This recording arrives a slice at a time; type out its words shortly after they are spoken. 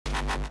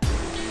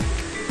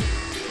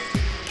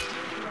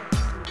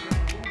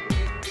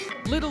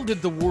Little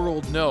did the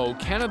world know,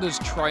 Canada's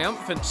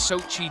triumphant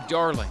Sochi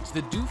darlings,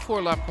 the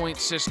dufour-lapointe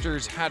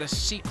sisters, had a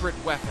secret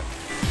weapon.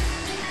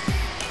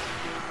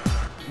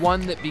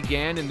 One that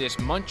began in this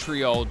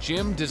Montreal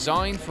gym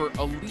designed for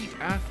elite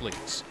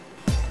athletes.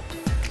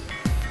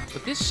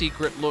 But this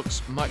secret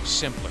looks much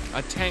simpler.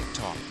 A tank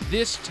top.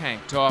 This tank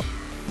top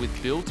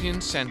with built-in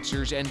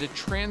sensors and a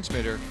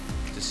transmitter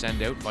to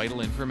send out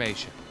vital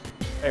information.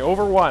 Hey,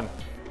 over 1.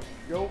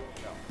 Go.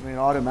 I mean,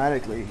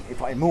 automatically,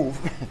 if I move,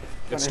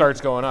 it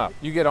starts going up.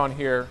 You get on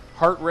here,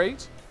 heart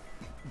rate,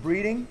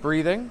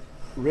 breathing,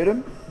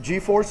 rhythm,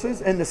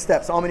 G-forces, and the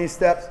steps. How many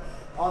steps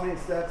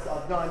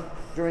I've done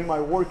during my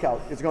workout.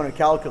 It's going to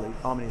calculate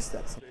how many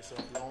steps.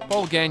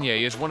 Paul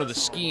Gagné is one of the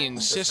skiing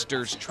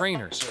sisters'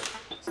 trainers.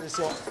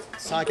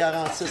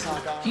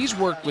 He's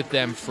worked with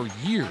them for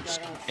years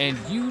and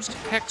used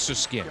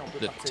Hexoskin,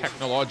 the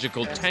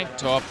technological tank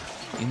top,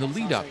 in the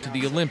lead-up to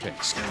the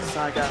Olympics.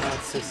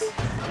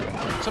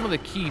 Some of the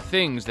key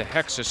things the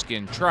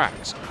Hexoskin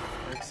tracks: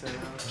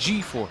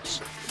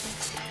 G-force,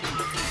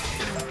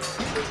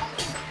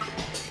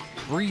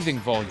 breathing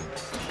volume,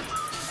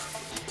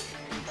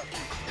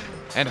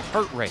 and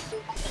heart rate.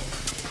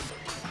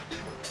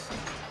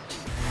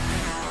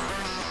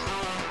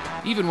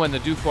 Even when the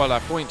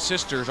dufour-lapointe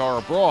sisters are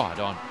abroad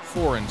on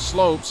foreign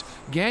slopes,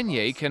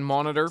 Gagné can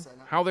monitor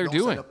how they're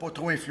doing.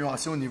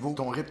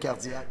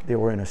 They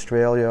were in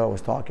Australia. I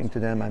was talking to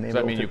them. Does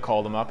that mean you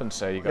call them up and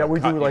say you got to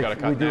cut?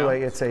 Yeah, we do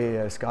like it's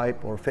a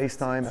Skype or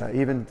FaceTime.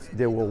 Even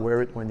they will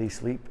wear it when they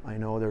sleep. I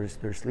know there's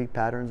sleep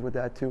patterns with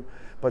that too.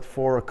 But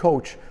for a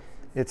coach,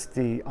 it's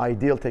the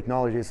ideal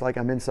technology. It's like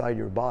I'm inside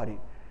your body.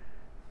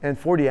 And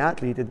for the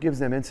athlete, it gives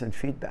them instant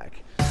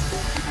feedback.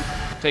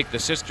 Take the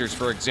sisters,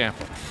 for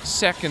example.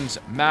 Seconds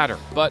matter,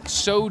 but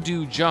so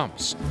do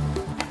jumps.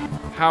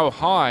 How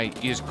high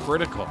is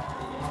critical.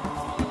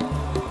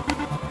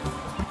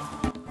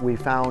 We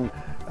found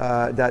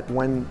that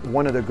when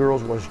one of the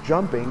girls was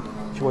jumping,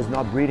 she was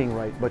not breathing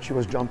right, but she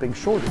was jumping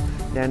shorter.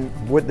 And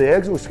with the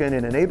Hexoskin,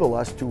 it enabled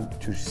us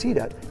to see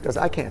that, because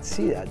I can't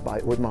see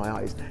that with my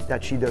eyes,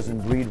 that she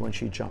doesn't breathe when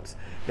she jumps.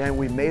 Then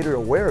we made her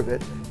aware of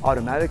it.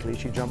 Automatically,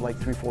 she jumped like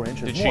 3-4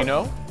 inches more. Did she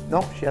know?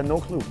 No, she had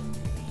no clue.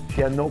 She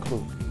had no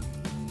clue.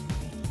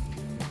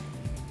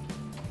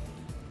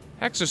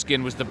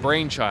 Hexoskin was the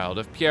brainchild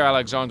of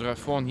Pierre-Alexandre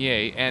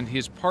Fournier and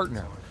his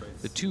partner.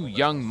 The two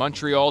young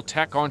Montreal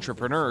tech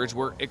entrepreneurs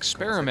were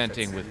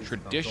experimenting with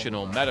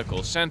traditional medical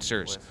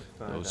sensors,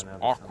 those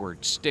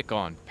awkward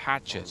stick-on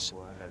patches.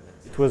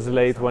 It was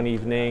late one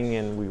evening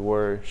and we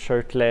were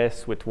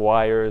shirtless with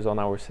wires on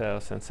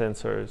ourselves and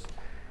sensors.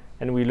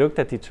 And we looked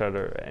at each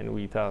other and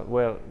we thought,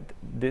 well,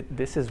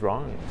 this is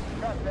wrong.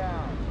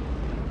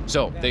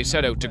 So they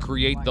set out to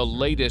create the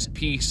latest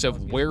piece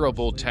of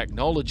wearable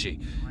technology.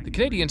 The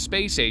Canadian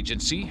Space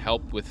Agency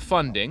helped with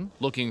funding,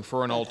 looking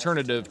for an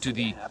alternative to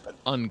the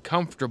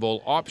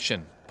uncomfortable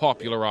option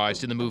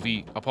popularized in the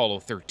movie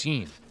Apollo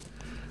 13.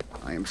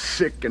 I am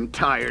sick and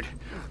tired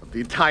of the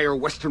entire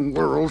Western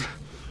world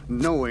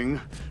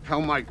knowing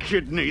how my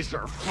kidneys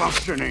are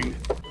functioning.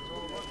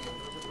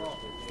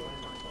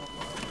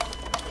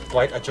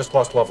 Flight, I just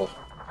lost level.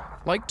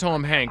 Like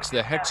Tom Hanks,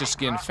 the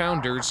Hexoskin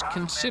founders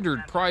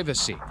considered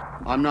privacy.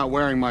 I'm not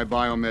wearing my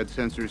biomed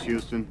sensors,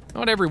 Houston.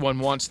 Not everyone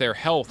wants their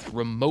health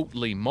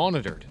remotely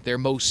monitored, their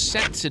most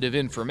sensitive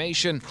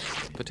information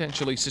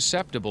potentially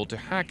susceptible to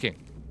hacking.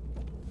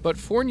 But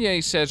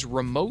Fournier says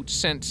remote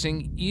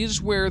sensing is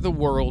where the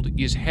world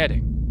is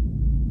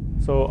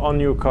heading. So on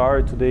your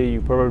car today,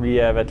 you probably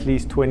have at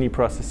least 20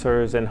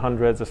 processors and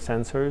hundreds of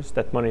sensors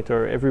that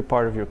monitor every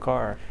part of your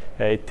car.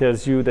 It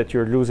tells you that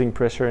you're losing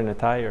pressure in a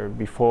tire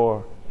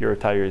before your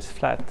tire is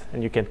flat,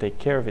 and you can take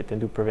care of it and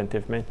do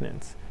preventive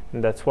maintenance.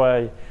 And that's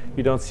why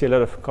you don't see a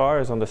lot of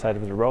cars on the side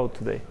of the road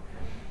today.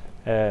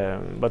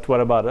 But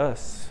what about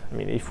us? I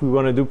mean, if we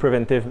want to do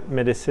preventive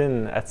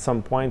medicine, at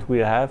some point we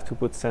have to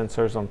put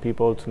sensors on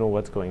people to know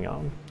what's going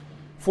on.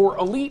 For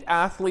elite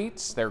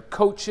athletes, their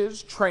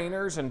coaches,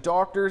 trainers, and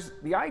doctors,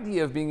 the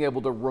idea of being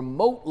able to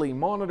remotely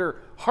monitor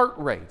heart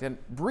rate and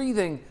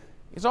breathing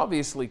is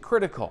obviously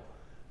critical.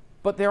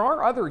 But there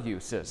are other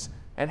uses,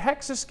 and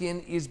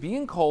Hexoskin is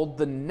being called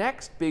the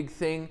next big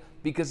thing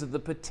because of the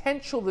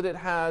potential that it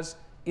has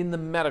in the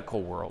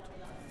medical world.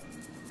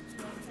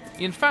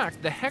 In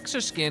fact, the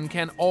Hexoskin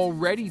can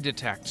already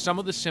detect some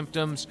of the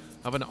symptoms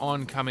of an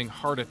oncoming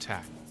heart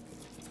attack.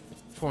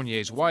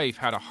 Fournier's wife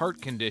had a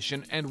heart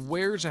condition and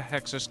wears a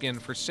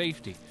Hexoskin for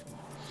safety.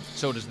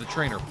 So does the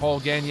trainer Paul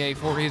Gagné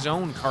for his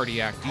own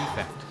cardiac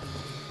defect.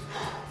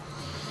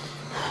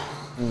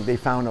 They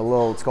found a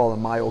little, it's called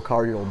a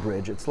myocardial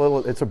bridge. It's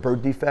a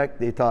birth defect.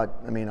 They thought,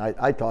 I mean,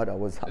 I thought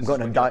I'm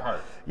going to die.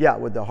 Yeah,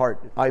 with the heart.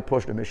 I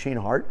pushed a machine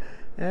heart,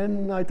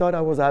 and I thought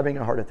I was having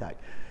a heart attack.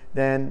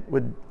 Then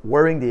with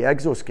wearing the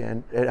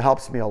Hexoskin, it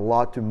helps me a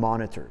lot to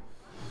monitor.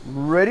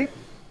 Ready?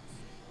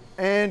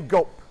 And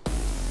go.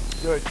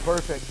 Good,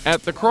 perfect.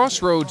 At the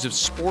crossroads of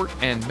sport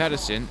and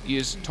medicine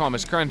is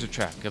Thomas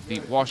Kranjčák of the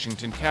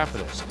Washington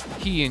Capitals.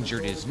 He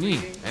injured his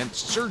knee, and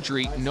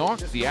surgery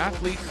knocked the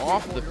athlete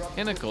off the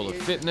pinnacle of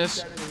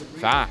fitness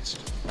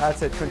fast.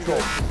 That's it, control.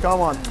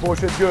 Come on,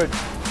 push it good.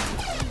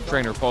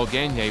 Trainer Paul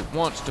Gagne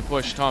wants to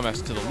push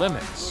Thomas to the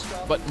limits,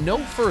 but no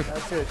further.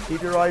 That's it,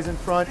 keep your eyes in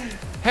front.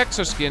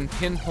 Hexoskin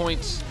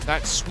pinpoints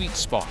that sweet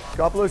spot.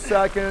 Couple of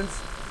seconds,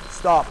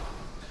 stop.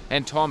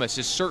 And Thomas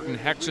is certain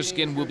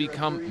Hexoskin will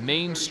become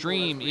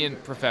mainstream in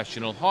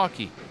professional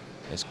hockey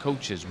as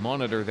coaches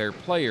monitor their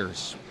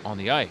players on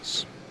the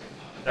ice.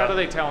 How do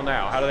they tell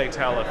now? How do they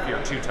tell if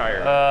you're too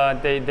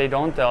tired? They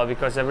don't tell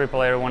because every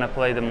player want to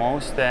play the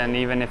most, and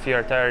even if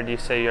you're tired, you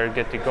say you're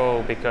good to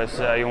go because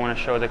you want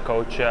to show the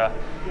coach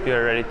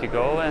you're ready to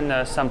go,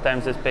 and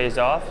sometimes it pays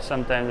off,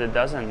 sometimes it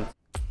doesn't.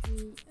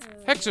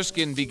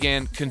 Hexoskin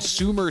began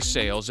consumer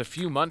sales a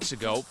few months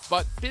ago,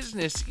 but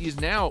business is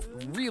now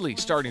really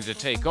starting to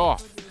take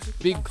off.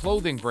 Big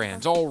clothing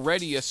brands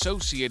already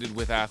associated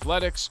with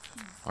athletics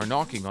are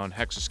knocking on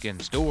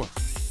Hexoskin's door.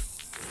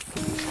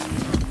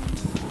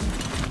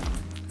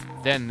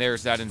 Then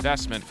there's that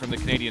investment from the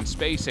Canadian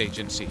Space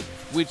Agency,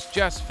 which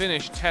just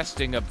finished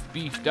testing a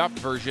beefed-up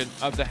version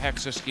of the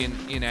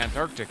Hexoskin in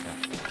Antarctica.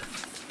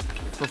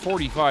 For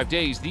 45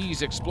 days,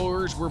 these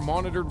explorers were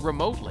monitored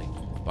remotely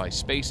by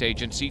Space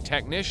Agency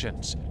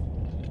technicians.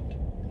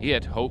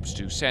 It hopes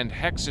to send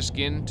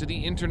Hexoskin to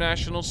the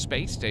International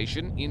Space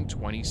Station in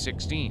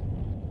 2016.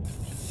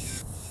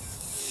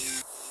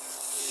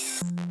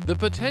 The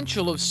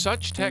potential of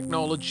such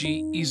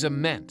technology is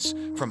immense.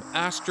 From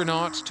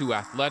astronauts to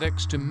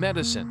athletics to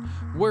medicine,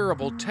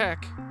 wearable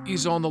tech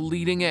is on the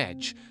leading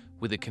edge,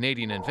 with a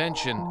Canadian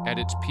invention at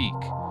its peak.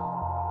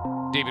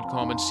 David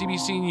Common,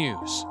 CBC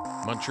News,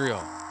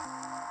 Montreal.